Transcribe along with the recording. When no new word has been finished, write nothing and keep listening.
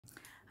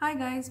Hi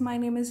guys, my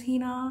name is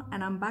Hina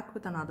and I'm back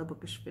with another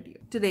bookish video.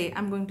 Today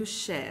I'm going to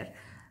share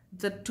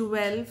the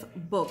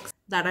 12 books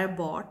that I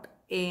bought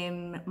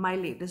in my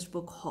latest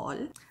book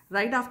haul.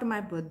 Right after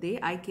my birthday,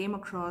 I came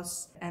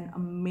across an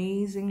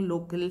amazing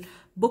local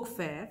book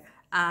fair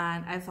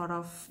and I thought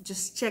of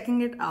just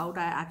checking it out.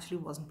 I actually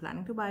wasn't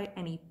planning to buy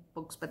any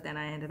books, but then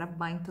I ended up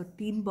buying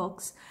 13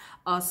 books.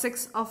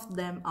 6 of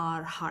them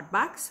are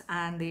hardbacks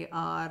and they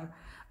are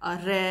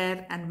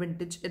rare and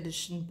vintage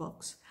edition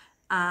books,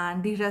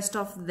 and the rest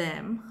of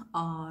them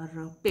are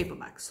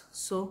paperbacks.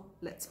 So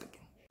let's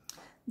begin.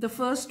 The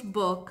first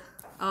book,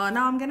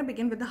 now I'm gonna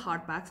begin with the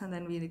hardbacks and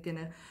then we're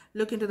gonna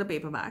look into the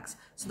paperbacks.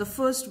 So the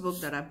first book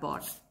that I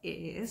bought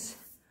is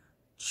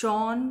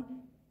John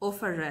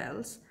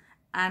O'Farrell's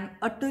An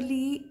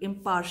Utterly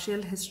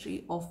Impartial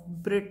History of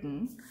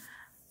Britain,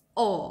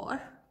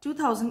 or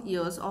 2000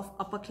 Years of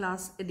Upper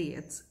Class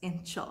Idiots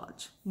in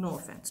Charge. No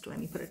offense to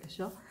any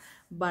Britisher,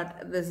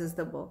 but this is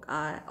the book.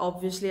 I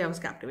was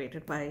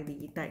captivated by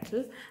the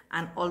title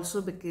and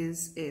also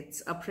because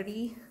it's a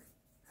pretty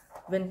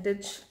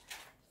vintage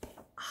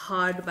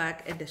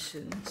hardback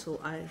edition, so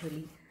I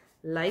really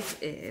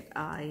like it.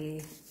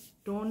 I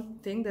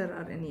don't think there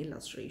are any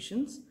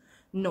illustrations.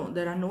 No,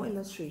 there are no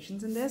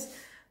illustrations in this,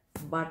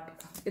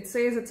 but it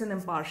says it's an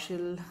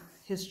impartial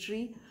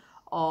history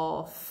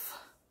of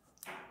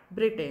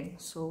Britain,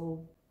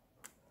 so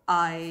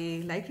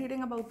I like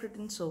reading about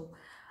Britain, so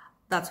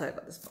that's why I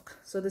got this book.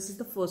 So this is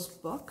the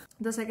first book.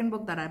 The second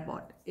book that I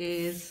bought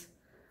is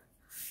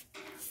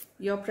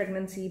Your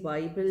Pregnancy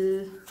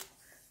Bible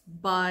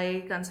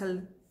by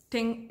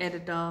consulting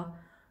editor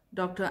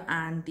Dr.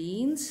 Ann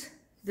Deans.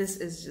 This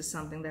is just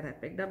something that I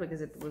picked up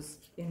because it was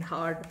in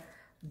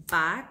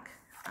hardback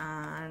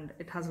and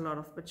it has a lot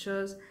of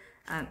pictures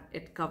and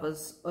it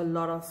covers a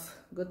lot of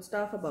good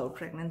stuff about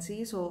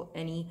pregnancy. So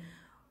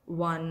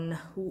anyone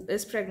who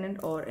is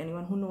pregnant or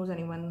anyone who knows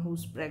anyone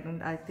who's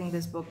pregnant, I think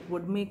this book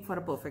would make for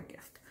a perfect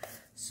gift.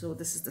 So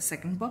this is the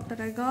second book that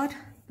I got.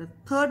 The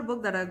third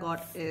book that I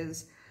got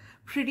is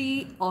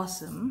pretty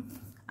awesome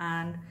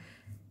and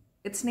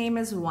its name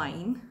is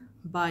Wine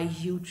by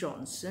Hugh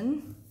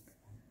Johnson.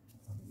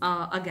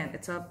 Again,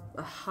 it's a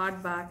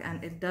hardback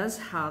and it does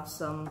have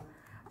some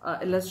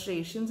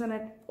illustrations and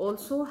it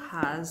also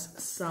has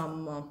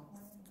some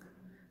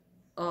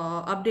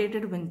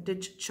updated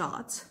vintage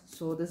charts.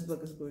 So this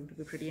book is going to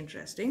be pretty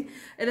interesting.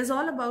 It is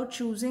all about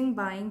choosing,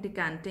 buying,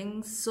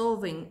 decanting,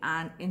 serving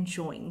and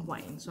enjoying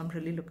wine. So I'm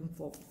really looking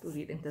forward to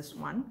reading this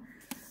one.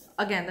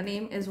 Again, the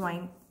name is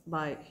Wine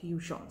by Hugh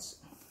Johnson.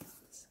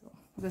 So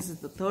this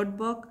is the third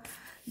book.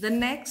 The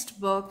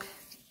next book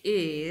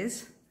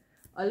is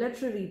a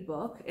literary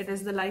book. It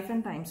is The Life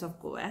and Times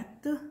of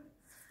Goethe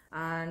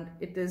and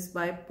it is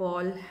by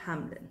Paul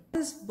Hamlin.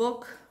 This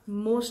book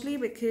mostly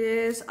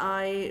because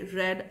I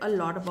read a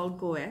lot about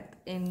Goethe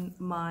in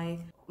my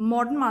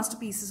Modern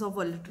Masterpieces of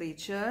World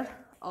Literature,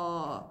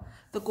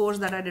 the course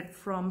that I did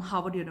from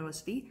Harvard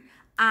University,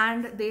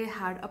 and they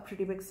had a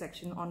pretty big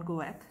section on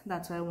Goethe.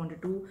 That's why I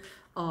wanted to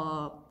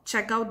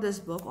check out this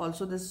book.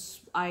 Also,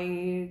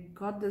 I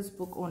got this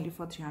book only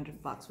for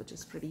 300 bucks, which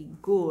is pretty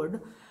good.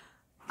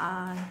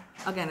 And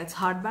again, it's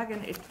hardback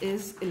and it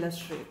is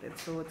illustrated,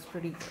 so it's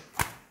pretty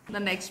good. The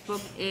next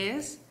book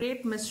is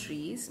Great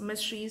Mysteries,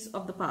 Mysteries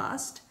of the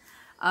Past.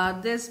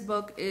 This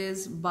book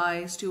is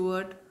by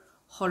Stuart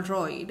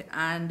Holroyd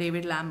and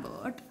David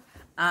Lambert,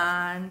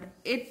 and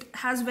it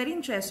has very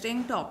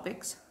interesting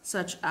topics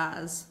such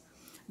as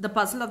the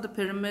puzzle of the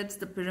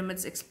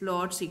pyramids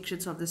explored,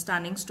 secrets of the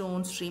standing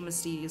stones, three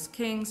mysterious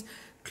kings,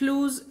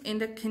 clues in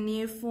the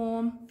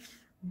cuneiform,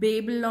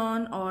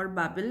 Babylon or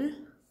Babel,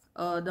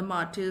 the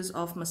martyrs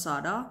of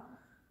Masada,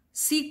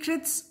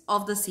 secrets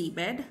of the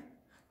seabed,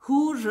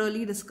 who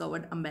really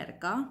discovered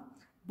America,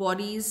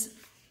 bodies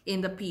in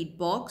the peat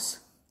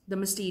box, the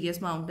mysterious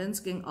mountains,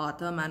 King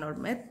Arthur, man or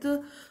myth,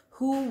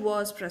 who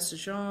was Prester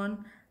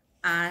John,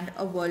 and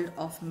a world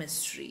of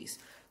mysteries.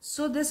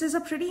 So this is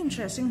a pretty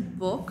interesting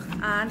book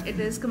and it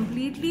is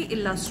completely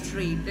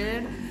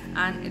illustrated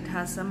and it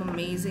has some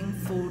amazing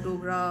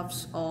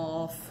photographs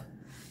of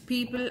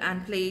people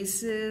and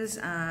places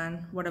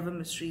and whatever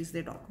mysteries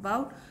they talk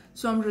about.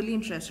 So I'm really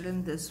interested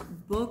in this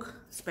book,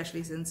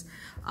 especially since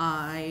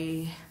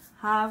I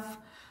have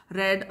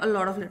read a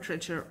lot of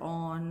literature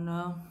on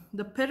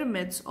the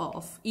pyramids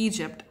of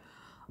Egypt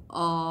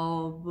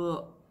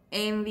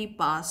in the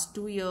past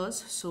 2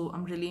 years. So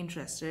I'm really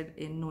interested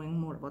in knowing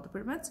more about the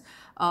pyramids,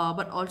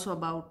 but also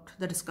about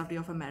the discovery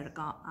of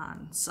America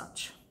and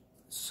such.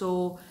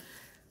 So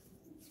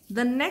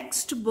the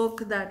next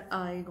book that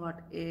I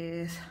got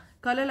is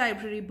Color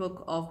Library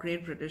Book of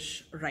Great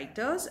British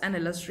Writers, an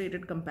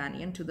illustrated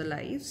companion to the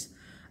lives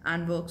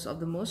and works of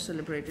the most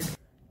celebrated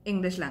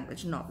English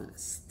language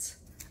novelists.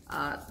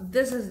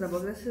 This is the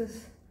book. This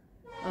is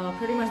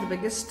pretty much the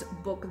biggest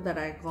book that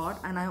I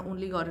got and I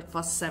only got it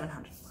for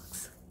 700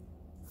 bucks.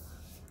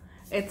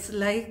 It's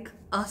like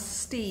a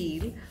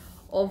steal.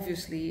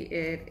 Obviously,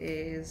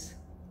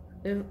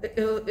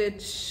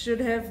 it should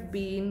have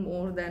been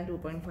more than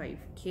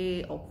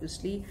 2.5k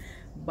obviously,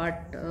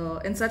 But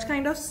in such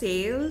kind of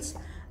sales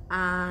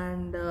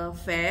and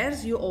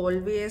fairs, you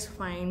always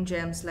find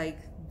gems like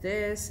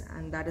this,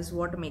 and that is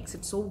what makes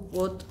it so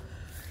worth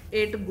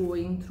it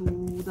going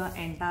through the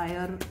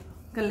entire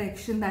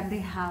collection that they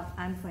have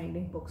and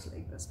finding books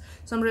like this.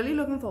 So I'm really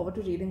looking forward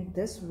to reading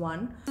this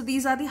one. So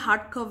these are the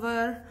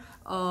hardcover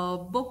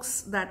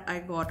books that I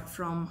got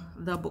from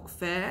the book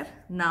fair.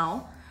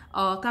 Now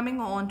coming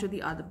on to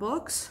the other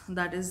books,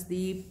 that is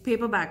the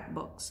paperback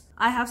books.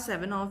 I have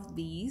 7 of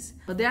these,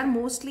 but they are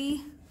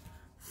mostly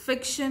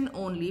fiction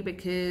only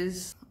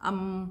because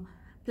I'm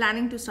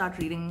planning to start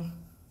reading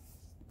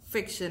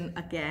fiction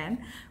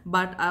again.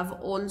 But I've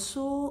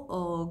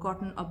also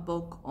gotten a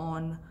book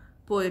on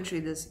poetry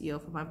this year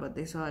for my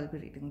birthday, so I'll be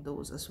reading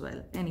those as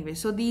well. Anyway,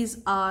 so these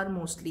are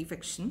mostly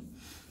fiction.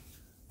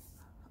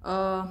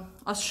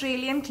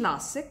 Australian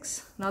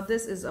classics. Now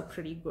this is a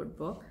pretty good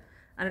book,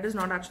 and it is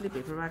not actually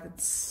paperback,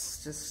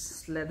 it's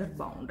just leather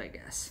bound, I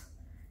guess.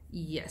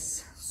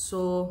 Yes,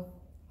 so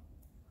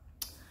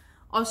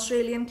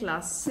Australian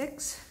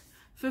classics,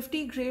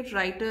 50 Great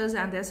Writers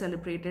and Their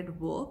Celebrated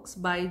Works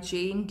by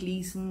Jane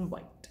Gleeson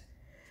White.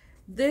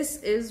 This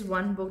is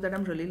one book that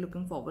I'm really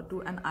looking forward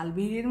to, and I'll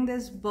be reading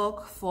this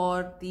book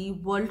for the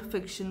World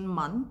Fiction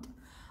Month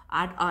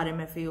at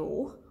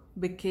RMFAO,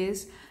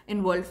 because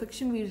in World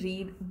Fiction we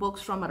read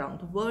books from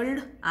around the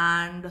world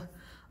and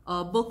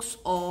books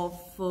of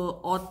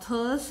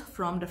authors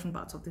from different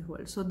parts of the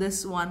world. So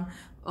this one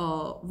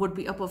would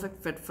be a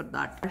perfect fit for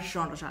that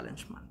genre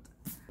challenge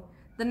month.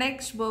 The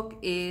next book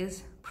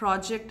is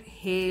Project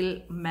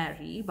Hail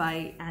Mary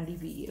by Andy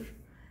Weir.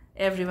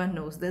 Everyone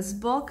knows this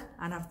book,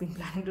 and I've been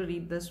planning to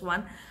read this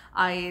one.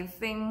 I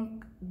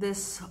think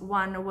this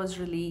one was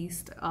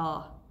released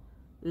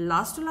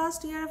last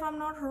year, if I'm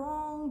not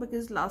wrong,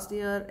 because last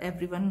year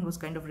everyone was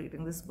kind of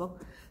reading this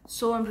book.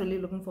 So I'm really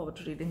looking forward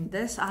to reading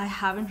this. I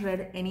haven't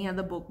read any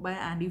other book by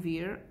Andy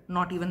Weir,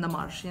 not even The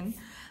Martian,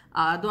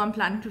 though I'm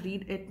planning to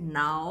read it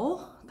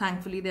now.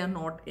 Thankfully they are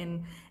not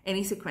in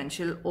any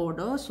sequential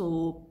order,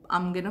 so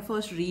I'm gonna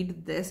first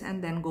read this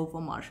and then go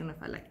for Martian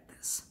if I like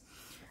this.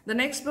 The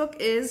next book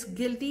is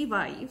Guilty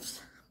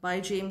Wives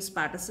by James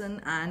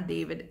Patterson and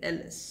David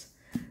Ellis.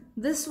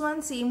 This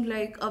one seemed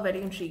like a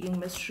very intriguing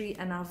mystery,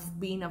 and I've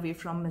been away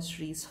from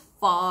mysteries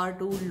far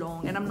too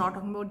long. And I'm not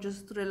talking about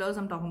just thrillers,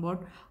 I'm talking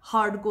about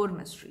hardcore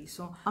mysteries.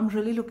 So I'm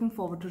really looking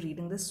forward to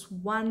reading this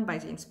one by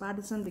James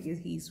Patterson, because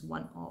he's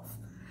one of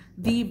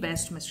the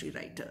best mystery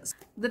writers.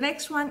 The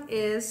next one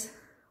is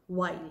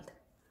Wild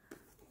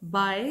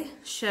by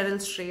Cheryl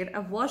Strayed.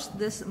 I've watched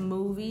this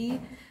movie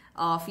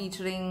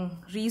featuring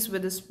Reese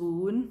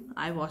Witherspoon.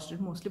 I watched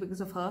it mostly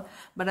because of her,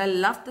 but I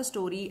loved the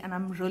story and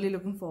I'm really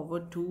looking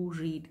forward to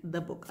read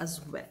the book as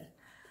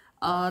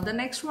well. The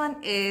next one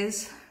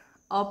is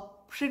a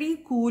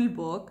pretty cool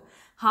book,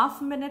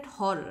 half-minute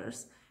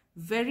horrors,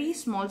 very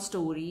small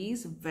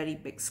stories, very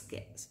big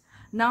scares.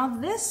 Now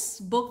this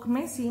book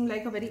may seem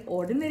like a very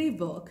ordinary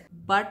book,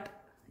 but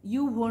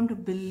you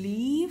won't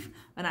believe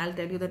when I'll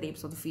tell you the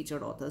names of the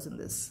featured authors in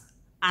this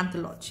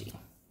anthology.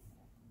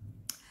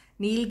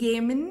 Neil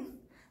Gaiman,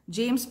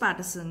 James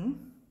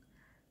Patterson,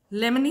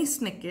 Lemony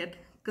Snicket,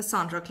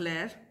 Cassandra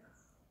Clare,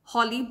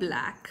 Holly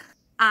Black,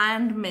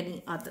 and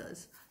many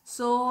others.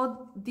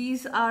 So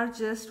these are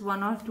just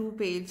 1 or 2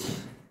 page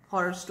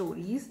horror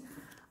stories,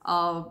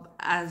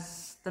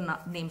 as the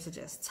name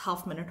suggests,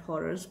 half-minute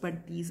horrors,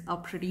 but these are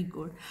pretty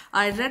good.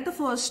 I read the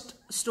first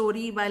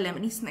story by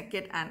Lemony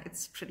Snicket and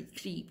it's pretty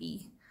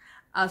creepy.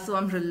 So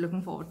I'm really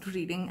looking forward to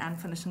reading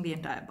and finishing the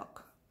entire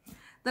book.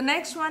 The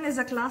next one is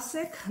a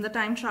classic, The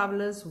Time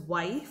Traveler's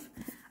Wife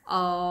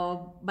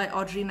by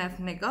Audrey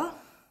Neff-Nigger.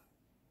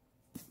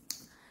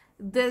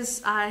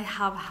 I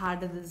have had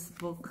this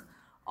book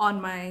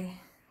on my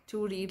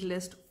to-read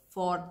list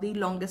for the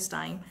longest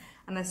time,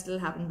 and I still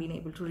haven't been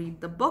able to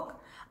read the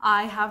book.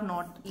 I have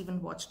not even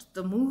watched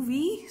the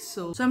movie,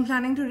 so I'm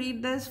planning to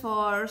read this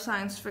for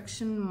Science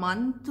Fiction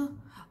Month,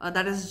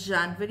 that is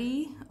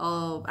January,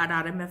 at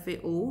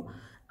RMFAO.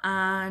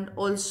 And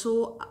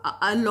also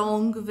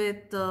along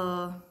with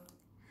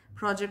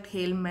Project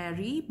Hail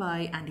Mary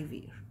by Andy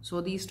Weir.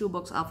 So these 2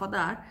 books are for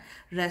that.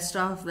 Rest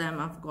of them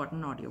I've got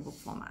in audiobook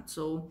format,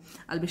 so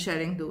I'll be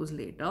sharing those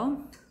later.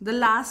 The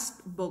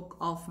last book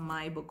of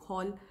my book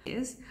haul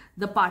is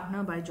The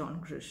Partner by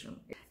John Grisham.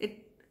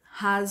 It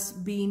has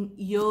been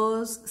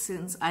years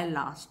since I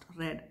last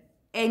read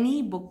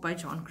any book by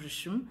John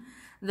Grisham.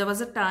 There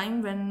was a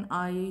time when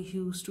I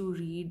used to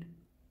read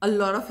a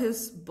lot of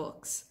his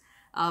books.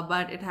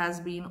 But it has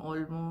been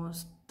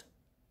almost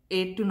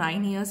 8 to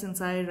 9 years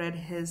since I read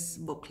his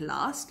book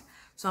last.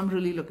 So I'm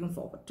really looking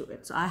forward to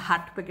it. So I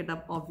had to pick it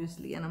up,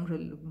 obviously, and I'm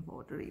really looking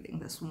forward to reading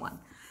this one.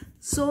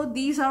 So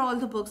these are all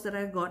the books that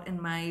I got in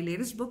my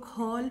latest book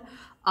haul.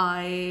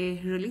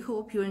 I really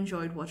hope you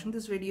enjoyed watching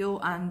this video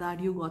and that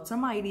you got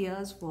some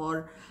ideas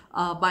for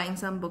buying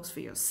some books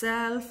for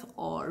yourself,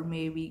 or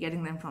maybe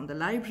getting them from the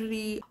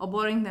library or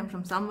borrowing them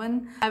from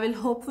someone. I will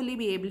hopefully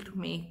be able to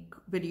make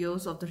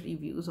videos of the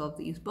reviews of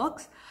these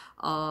books.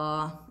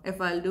 If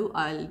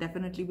I'll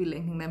definitely be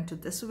linking them to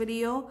this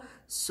video.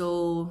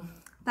 So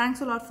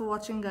Thanks a lot for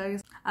watching,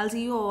 guys. I'll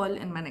see you all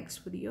in my next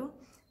video.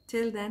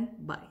 Till then,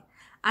 bye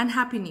and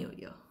Happy New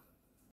Year.